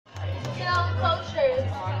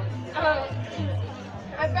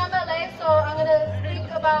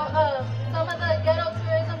about some of the ghetto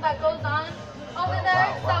tourism that goes on over there.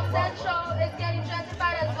 South Central is getting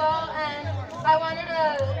gentrified as well, and I wanted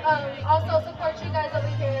to also support you guys over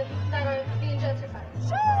here that are being gentrified.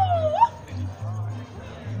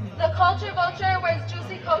 The culture vulture wears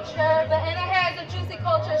juicy culture, but in her hair is a juicy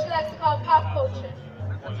culture she likes to call pop culture.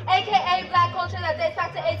 AKA black culture that dates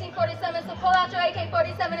back to 1847, so pull out your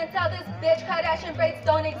AK-47 and tell this bitch Kardashian braids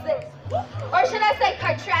don't exist. Or should I say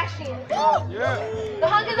Kardashian? The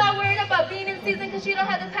hunkies are worried about being in season because she don't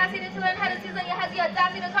have the capacity to learn how to season. You has the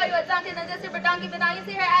audacity to call you a donkey and this super donkey, but now you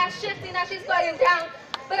see her ass shifting, now she's sliding down.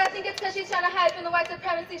 But I think it's because she's trying to hide from the white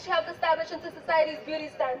supremacy she helped establish into society's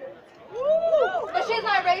beauty standards. But she's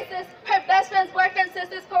not racist. Her best friend's boyfriend,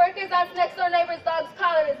 sisters, coworkers, aunts, next door neighbors, dog's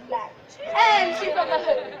collar is black. And she's from the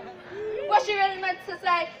hood. What she really meant to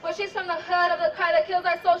say was she's from the hood of the car that kills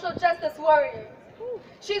our social justice warrior.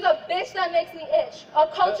 She's a bitch that makes me itch, a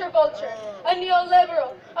culture vulture, a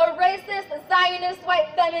neoliberal, a racist, a Zionist,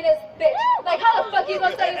 white feminist bitch. Like, how the fuck you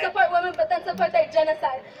gonna say you support women but then support their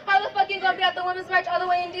genocide? How the fuck you gonna be at the Women's March all the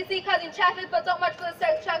way in DC causing traffic but don't march for the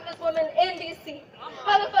sex trafficked women in DC?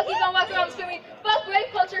 How the fuck you gonna walk around screaming, fuck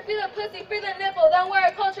rape culture, free the pussy, free the nipple, then wear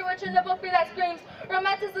a culture with your nipple free that screams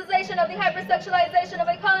romanticization of the hypersexualization of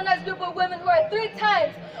a colonized group of women who are 3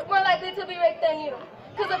 times more likely to be raped than you?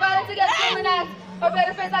 Because the Violence Against Women Act, or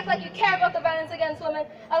better phrase, act like you care about the violence against women,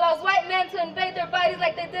 allows white men to invade their bodies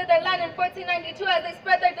like they did their land in 1492 as they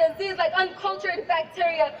spread their disease like uncultured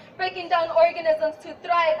bacteria, breaking down organisms to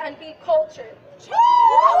thrive and be cultured. You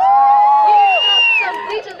some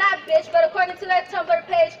bleach in that bitch, but according to their Tumblr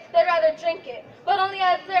page, they'd rather drink it. But only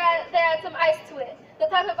as they add some ice to it. The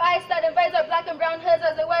type of ice that invades our black and brown hoods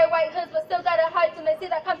as they wear white hoods, but still got a height when they see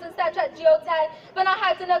that comes in Snapchat geotag, but not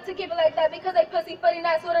hyped enough to keep it like that because they pussy-footing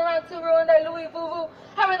ass went around to ruin their Louis Vuitton.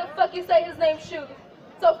 However the fuck you say his name, Shoe.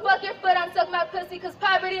 So fuck your foot and suck my pussy, cause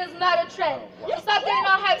poverty is not a trend. So stop getting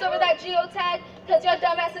all hyped over that geotag, cause your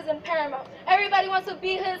dumb ass is in Paramount. Everybody wants to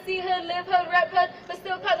be hood, see hood, live hood, rep hood, but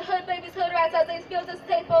still call the hood babies hood rats as they steal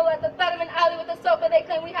distasteful at the thought of an alley with a sofa they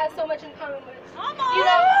claim we have so much in common with. You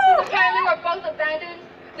know, since apparently we're both abandoned,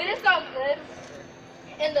 we just all good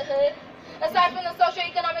in the hood. Aside from the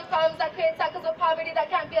socioeconomic problems that create cycles of poverty that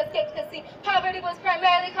can't be escaped, because see, poverty was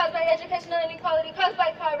primarily caused by educational inequality caused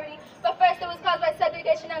by poverty, but first it was caused by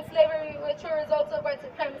segregation and slavery, which were results of white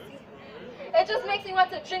supremacy. It just makes me want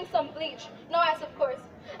to drink some bleach, no ice of course,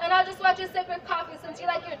 and I'll just watch you sip your coffee since you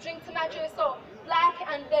like your drink to match your soul, black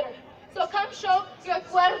and bitter. So come show your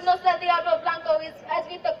cuernos del diablo blanco, as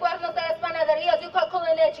with the cuernos de las panaderías you call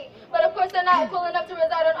culinechi. But of course they're not cool enough to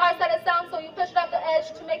reside on our side of sound, so you push it off the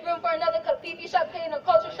edge to make room for another Kafifi shop in a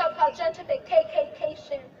culture shop called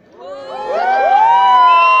gentrification.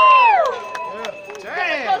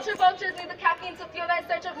 The culture vultures need the caffeine to fuel their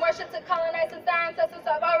search of more shit to colonize, since their ancestors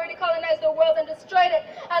have already colonized the world and destroyed it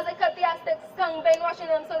as they cut the Aztecs' tongue, brainwashing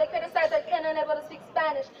them so they criticize their kin unable to speak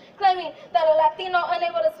Spanish, claiming that a Latino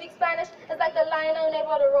unable to speak Spanish is like a lion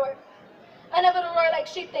unable to roar. Unable to roar like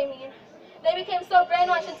sheep, they mean. They became so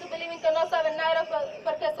brainwashed into believing que no saben nada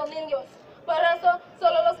porque son indios. Por eso,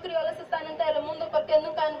 solo los criollos están en todo el mundo porque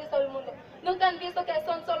nunca han visto el mundo. Nunca han visto que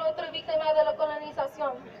son solo otra víctima de la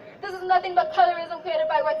colonización. This is nothing but colorism created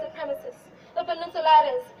by white supremacists, the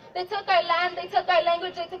peninsulares. They took our land, they took our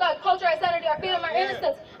language, they took our culture, our sanity, our freedom, our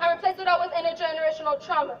innocence, and replaced it all with intergenerational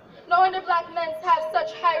trauma. No wonder black men have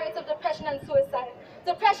such high rates of depression and suicide.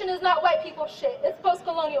 Depression is not white people shit, it's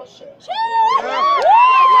post-colonial shit.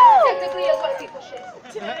 Technically it's white people shit.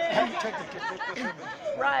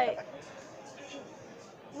 Right.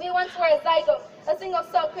 We once were a zygote, a single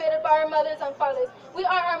cell created by our mothers and fathers. We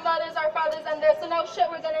are our mothers, our fathers, and there's no shit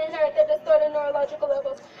we're gonna inherit their distorted neurological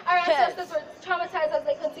levels. Our ancestors were traumatized as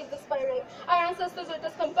they conceived despite rape. Our ancestors were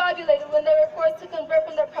discombobulated when they were forced to convert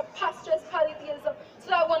from their preposterous polytheism to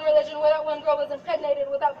that one religion where that one girl was impregnated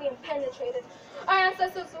without being penetrated. Our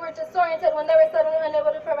ancestors were disoriented when they were suddenly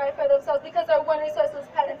unable to provide for themselves because our one resource was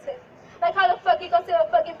patented. Like how the fuck you gonna steal a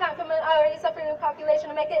fucking plant from an already suffering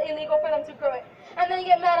population and make it illegal for them to grow it? And then you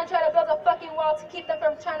get mad and try to build a fucking wall to keep them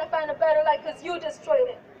from trying to find a better life because you destroyed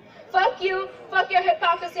it. Fuck you, fuck your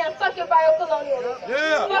hypocrisy, and fuck your biocolonialism.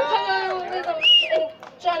 Yeah. Fuck colonialism in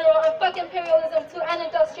general, and fuck imperialism too, and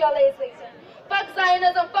industrialization. Fuck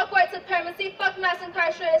Zionism, fuck white supremacy, fuck mass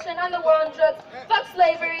incarceration and the war on drugs, fuck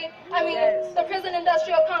slavery, the prison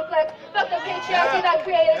industrial complex, fuck the patriarchy that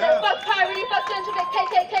created it, fuck poverty, fuck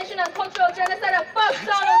gentrification and cultural genocide, and fuck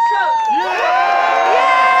Donald Trump.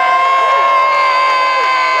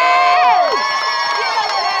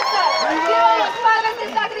 Viva los padres que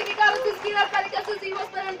sacrificaron sus vidas para que sus hijos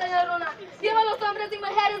puedan tener una. Viva los hombres hombres y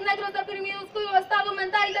mujeres negros deprimidos cuyo estado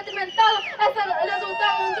mental y detrimentado es el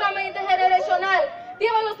resultado de un trauma intergeneracional.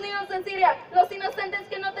 ¡Viva los niños en Siria, los inocentes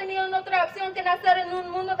que no tenían otra opción que nacer en un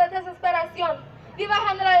mundo de desesperación! ¡Viva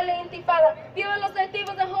Hamla y la Intifada! ¡Viva los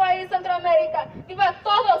nativos de Hawái y Centroamérica! ¡Viva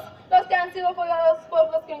todos los que han sido apoyados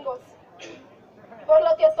por los gringos! Por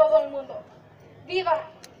lo que todo el mundo. ¡Viva!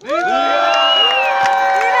 ¡Viva!